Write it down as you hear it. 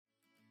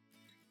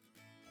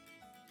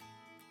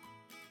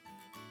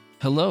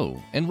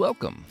Hello and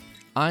welcome.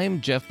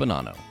 I'm Jeff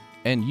Bonanno,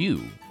 and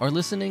you are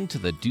listening to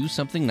the Do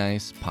Something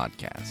Nice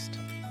podcast.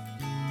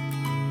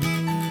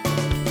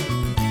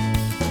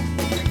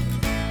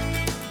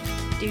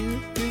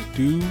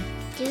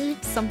 Do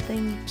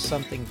something.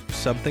 Something.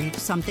 Do something. Do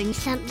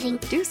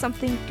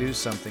something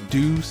nice.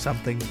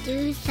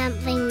 Do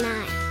something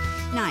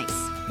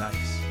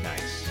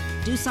nice.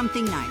 Do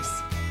something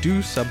nice.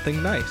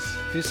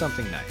 Do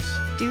something nice.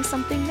 Do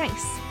something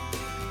nice.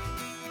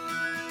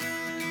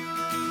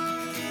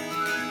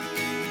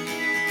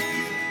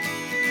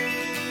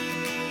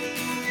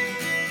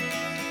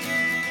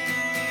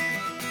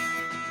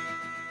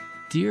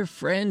 Dear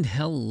friend,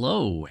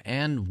 hello,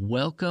 and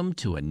welcome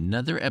to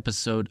another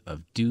episode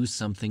of Do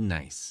Something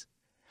Nice.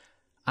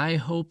 I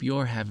hope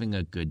you're having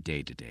a good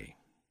day today.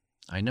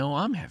 I know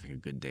I'm having a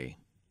good day.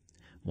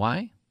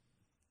 Why?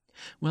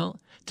 Well,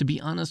 to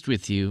be honest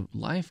with you,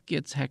 life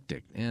gets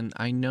hectic, and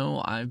I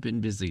know I've been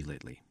busy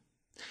lately.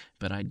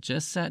 But I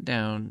just sat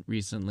down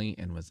recently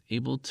and was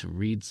able to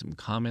read some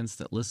comments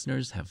that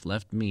listeners have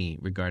left me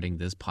regarding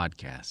this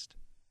podcast.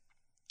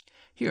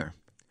 Here,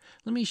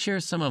 let me share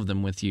some of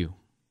them with you.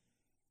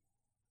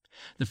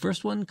 The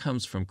first one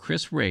comes from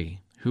Chris Ray,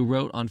 who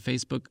wrote on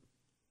Facebook,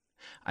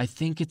 "I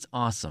think it's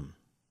awesome.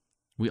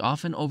 We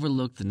often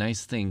overlook the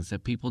nice things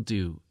that people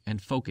do and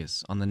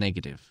focus on the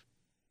negative.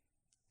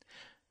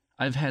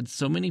 I've had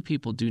so many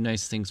people do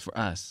nice things for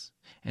us,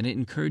 and it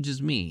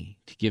encourages me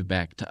to give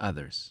back to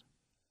others."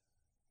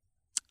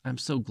 I'm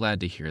so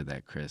glad to hear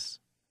that, Chris.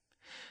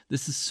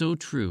 This is so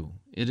true.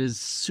 It is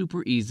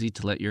super easy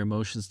to let your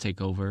emotions take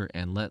over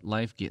and let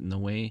life get in the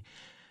way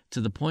to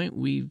the point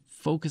we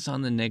focus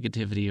on the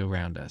negativity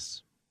around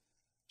us.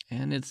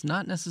 And it's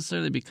not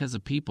necessarily because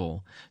of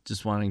people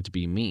just wanting to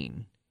be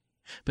mean,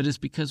 but it's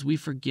because we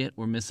forget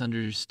or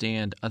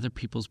misunderstand other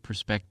people's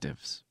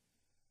perspectives.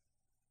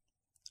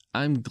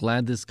 I'm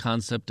glad this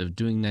concept of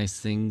doing nice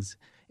things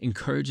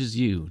encourages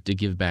you to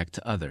give back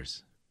to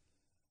others.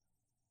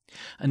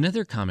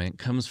 Another comment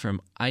comes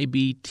from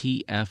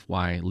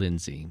IBTFY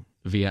Lindsay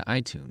via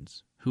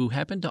iTunes, who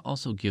happened to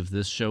also give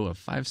this show a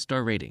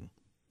 5-star rating.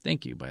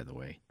 Thank you, by the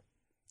way.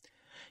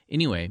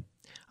 Anyway,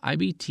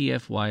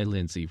 IBTFY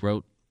Lindsay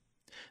wrote,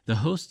 "The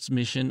host's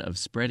mission of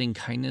spreading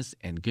kindness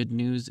and good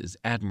news is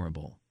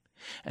admirable,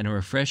 and a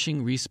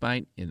refreshing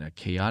respite in a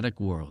chaotic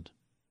world.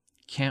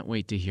 Can't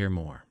wait to hear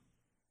more."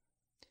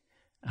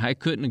 I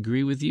couldn't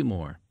agree with you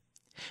more.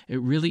 It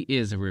really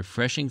is a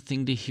refreshing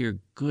thing to hear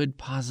good,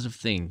 positive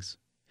things.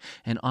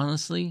 And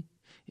honestly,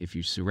 if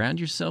you surround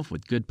yourself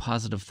with good,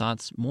 positive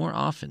thoughts more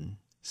often,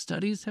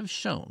 studies have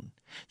shown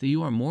that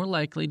you are more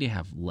likely to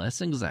have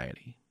less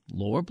anxiety,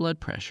 lower blood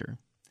pressure,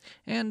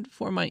 and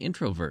for my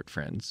introvert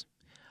friends,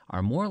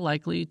 are more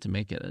likely to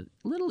make it a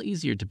little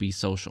easier to be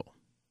social.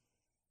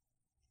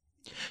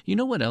 You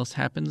know what else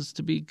happens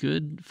to be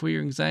good for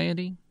your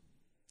anxiety?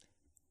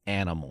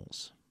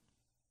 Animals.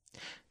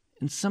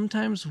 And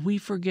sometimes we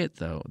forget,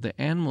 though, that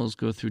animals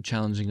go through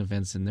challenging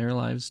events in their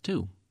lives,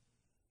 too.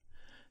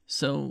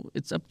 So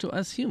it's up to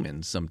us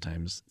humans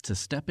sometimes to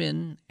step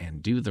in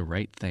and do the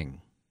right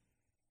thing.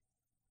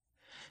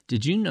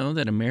 Did you know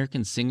that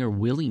American singer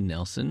Willie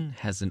Nelson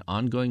has an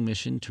ongoing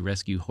mission to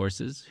rescue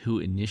horses who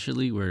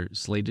initially were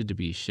slated to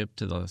be shipped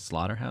to the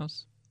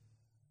slaughterhouse?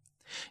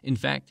 In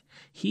fact,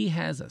 he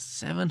has a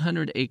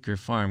 700-acre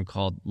farm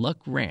called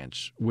Luck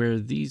Ranch where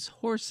these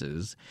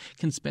horses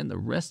can spend the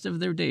rest of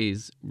their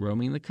days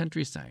roaming the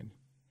countryside.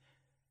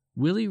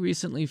 Willie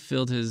recently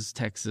filled his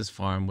Texas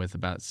farm with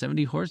about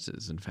 70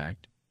 horses, in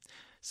fact,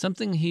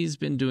 something he's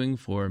been doing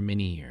for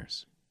many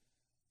years.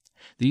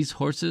 These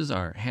horses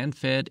are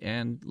hand-fed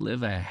and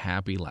live a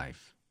happy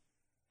life.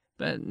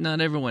 But not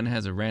everyone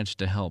has a ranch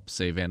to help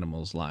save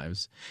animals'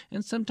 lives,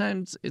 and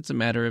sometimes it's a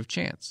matter of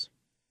chance.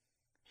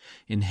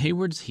 In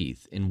Haywards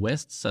Heath in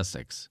West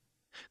Sussex,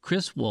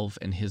 Chris Wolf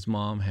and his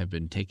mom have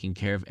been taking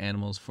care of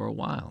animals for a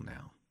while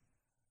now.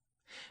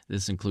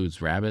 This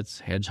includes rabbits,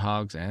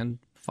 hedgehogs, and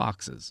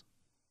foxes.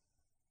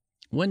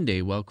 One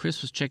day, while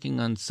Chris was checking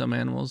on some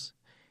animals,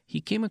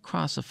 he came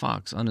across a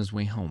fox on his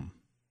way home.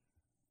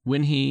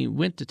 When he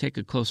went to take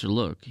a closer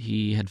look,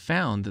 he had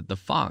found that the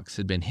fox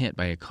had been hit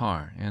by a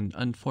car and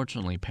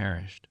unfortunately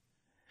perished.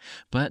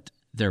 But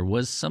there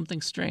was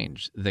something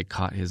strange that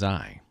caught his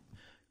eye.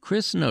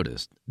 Chris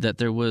noticed that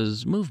there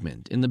was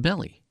movement in the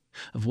belly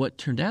of what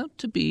turned out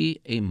to be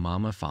a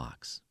mama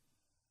fox.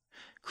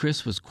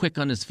 Chris was quick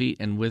on his feet,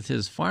 and with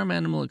his farm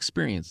animal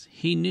experience,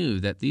 he knew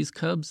that these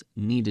cubs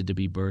needed to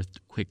be birthed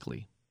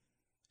quickly.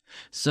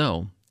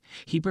 So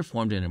he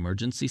performed an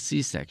emergency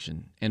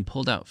C-section and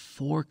pulled out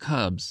 4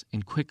 cubs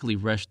and quickly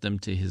rushed them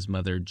to his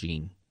mother,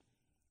 Jean.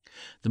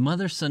 The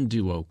mother-son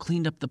duo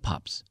cleaned up the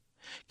pups,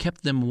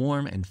 kept them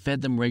warm, and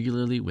fed them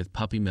regularly with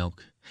puppy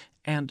milk.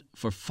 And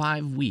for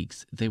 5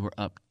 weeks, they were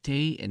up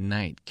day and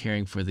night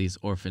caring for these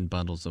orphan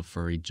bundles of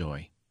furry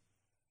joy.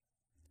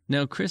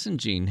 Now, Chris and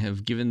Jean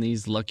have given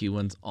these lucky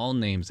ones all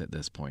names at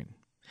this point,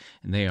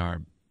 and they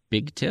are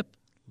Big Tip,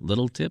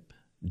 Little Tip,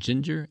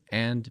 Ginger,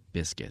 and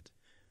Biscuit.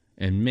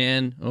 And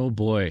man, oh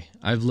boy,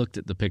 I've looked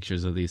at the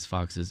pictures of these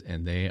foxes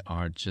and they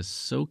are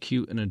just so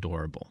cute and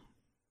adorable.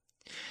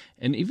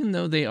 And even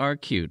though they are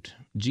cute,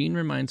 Jean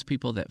reminds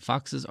people that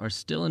foxes are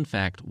still in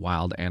fact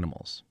wild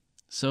animals.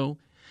 So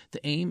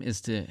the aim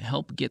is to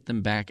help get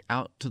them back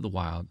out to the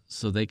wild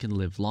so they can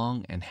live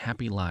long and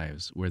happy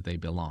lives where they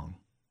belong.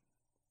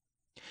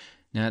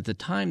 Now, at the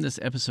time this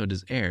episode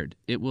is aired,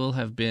 it will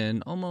have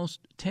been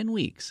almost 10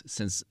 weeks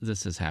since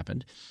this has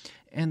happened,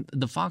 and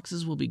the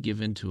foxes will be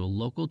given to a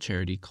local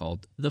charity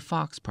called the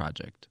Fox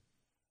Project.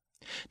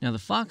 Now, the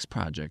Fox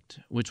Project,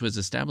 which was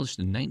established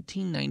in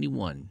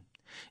 1991,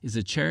 is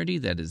a charity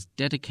that is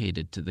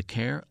dedicated to the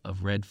care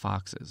of red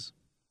foxes.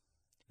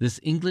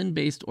 This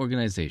England-based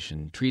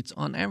organization treats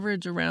on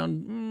average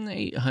around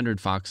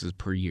 800 foxes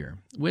per year,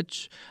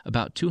 which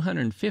about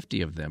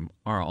 250 of them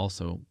are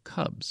also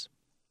cubs.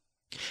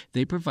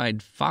 They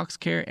provide fox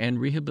care and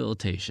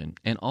rehabilitation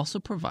and also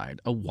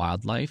provide a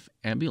wildlife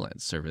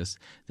ambulance service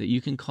that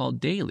you can call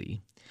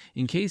daily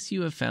in case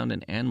you have found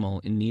an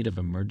animal in need of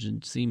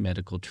emergency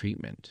medical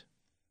treatment.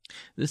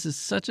 This is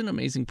such an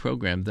amazing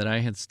program that I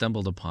had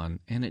stumbled upon,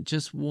 and it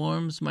just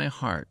warms my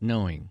heart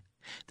knowing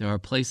there are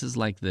places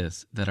like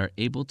this that are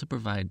able to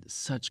provide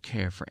such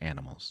care for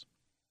animals.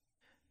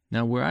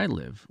 Now, where I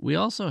live, we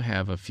also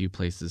have a few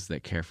places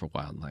that care for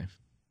wildlife.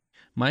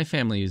 My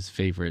family's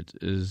favorite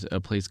is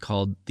a place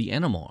called the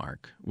Animal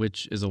Ark,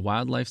 which is a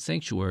wildlife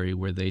sanctuary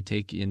where they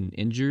take in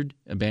injured,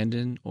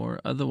 abandoned,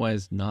 or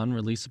otherwise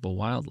non-releasable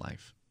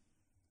wildlife.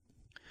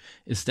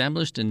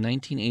 Established in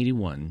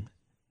 1981,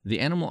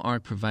 the Animal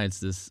Ark provides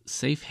this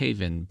safe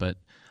haven, but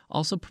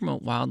also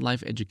promote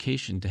wildlife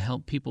education to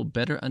help people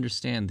better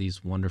understand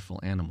these wonderful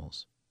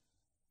animals.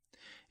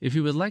 If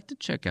you would like to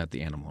check out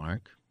the Animal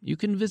Ark, you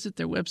can visit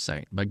their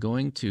website by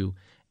going to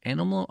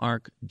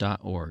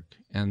animalark.org,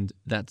 and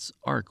that's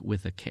ARK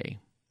with a K.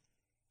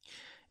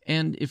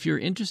 And if you're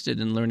interested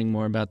in learning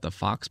more about the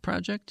Fox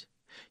Project,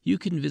 you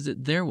can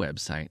visit their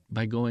website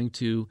by going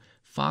to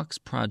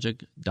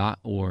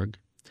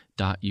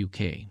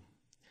foxproject.org.uk.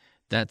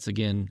 That's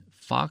again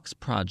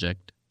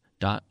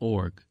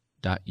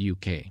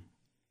foxproject.org.uk.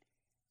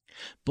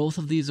 Both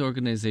of these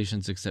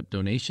organizations accept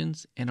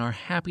donations and are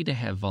happy to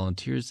have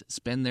volunteers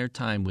spend their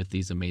time with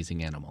these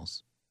amazing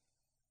animals.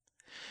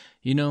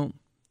 You know,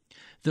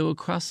 though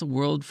across the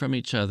world from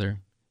each other,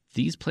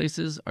 these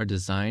places are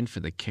designed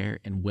for the care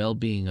and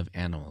well-being of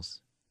animals.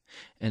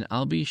 And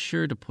I'll be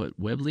sure to put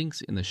web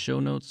links in the show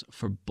notes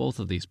for both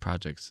of these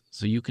projects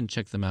so you can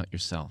check them out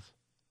yourself.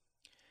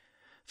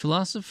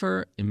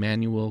 Philosopher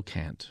Immanuel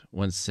Kant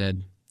once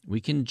said,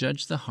 "We can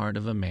judge the heart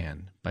of a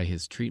man by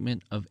his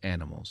treatment of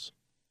animals."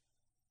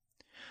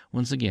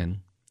 Once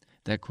again,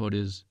 that quote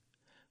is,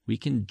 "We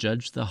can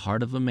judge the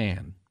heart of a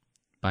man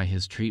by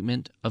his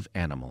treatment of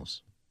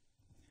animals."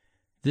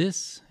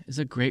 This is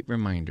a great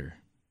reminder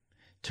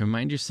to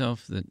remind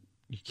yourself that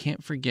you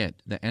can't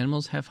forget that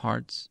animals have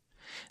hearts,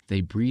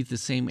 they breathe the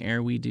same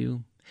air we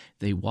do,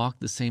 they walk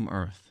the same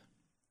earth,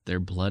 their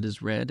blood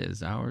is red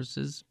as ours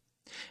is,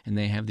 and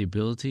they have the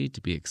ability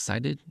to be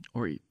excited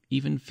or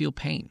even feel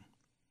pain.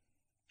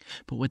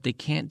 But what they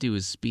can't do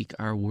is speak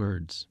our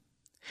words.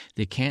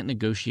 They can't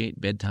negotiate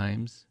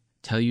bedtimes,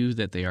 tell you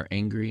that they are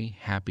angry,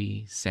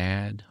 happy,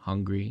 sad,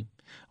 hungry,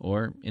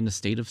 or in a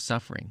state of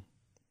suffering.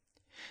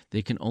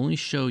 They can only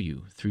show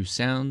you through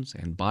sounds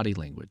and body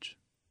language.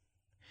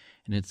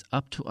 And it's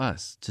up to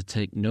us to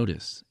take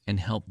notice and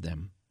help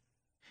them.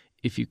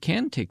 If you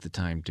can take the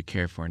time to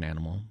care for an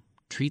animal,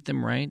 treat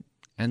them right,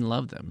 and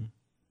love them,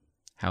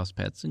 house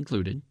pets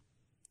included,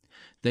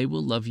 they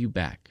will love you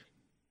back.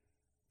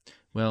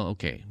 Well,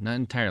 okay, not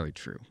entirely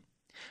true.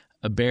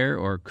 A bear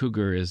or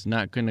cougar is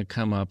not going to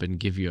come up and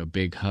give you a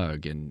big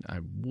hug, and I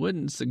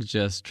wouldn't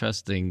suggest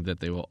trusting that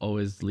they will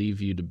always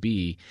leave you to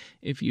be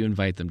if you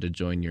invite them to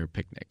join your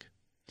picnic.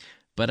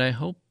 But I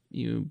hope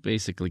you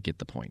basically get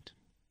the point.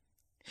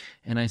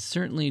 And I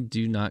certainly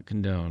do not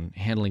condone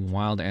handling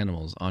wild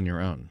animals on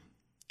your own.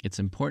 It's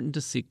important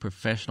to seek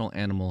professional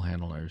animal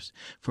handlers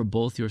for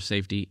both your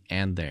safety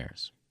and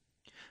theirs.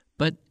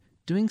 But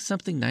doing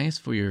something nice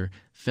for your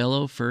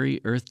fellow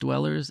furry earth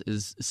dwellers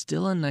is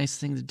still a nice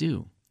thing to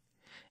do.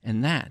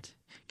 And that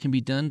can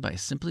be done by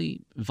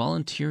simply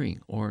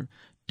volunteering or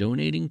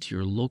donating to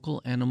your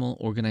local animal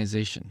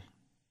organization.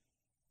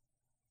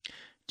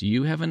 Do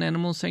you have an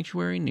animal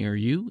sanctuary near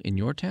you in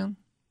your town?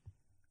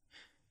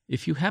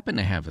 If you happen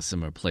to have a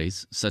similar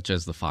place, such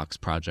as the Fox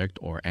Project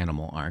or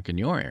Animal Ark in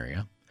your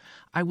area,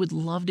 I would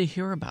love to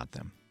hear about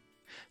them.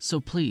 So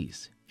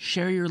please,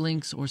 share your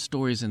links or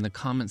stories in the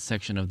comments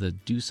section of the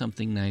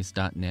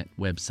DoSomethingNice.net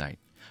website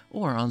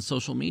or on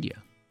social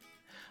media.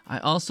 I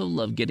also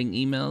love getting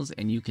emails,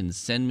 and you can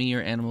send me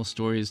your animal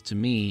stories to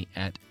me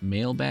at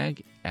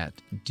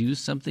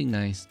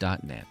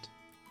mailbag@DoSomethingNice.net.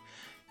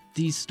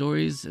 These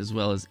stories, as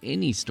well as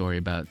any story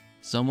about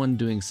someone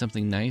doing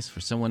something nice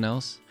for someone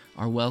else,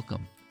 are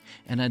welcome,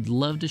 and I'd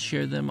love to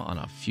share them on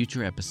a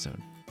future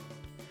episode.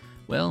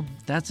 Well,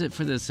 that's it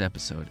for this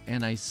episode,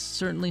 and I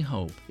certainly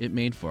hope it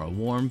made for a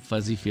warm,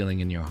 fuzzy feeling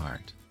in your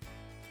heart.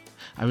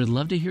 I would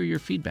love to hear your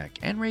feedback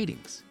and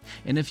ratings.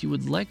 And if you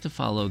would like to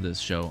follow this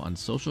show on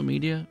social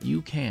media,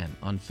 you can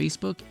on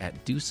Facebook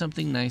at Do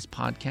Something Nice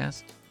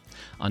Podcast,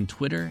 on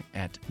Twitter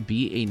at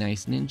Be a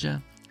Nice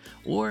Ninja,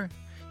 or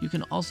you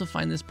can also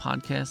find this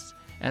podcast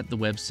at the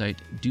website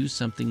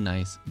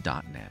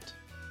DoSomethingNice.net.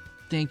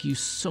 Thank you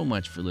so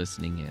much for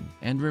listening in,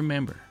 and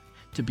remember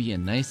to be a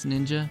nice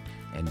ninja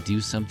and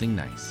do something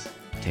nice.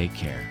 Take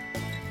care.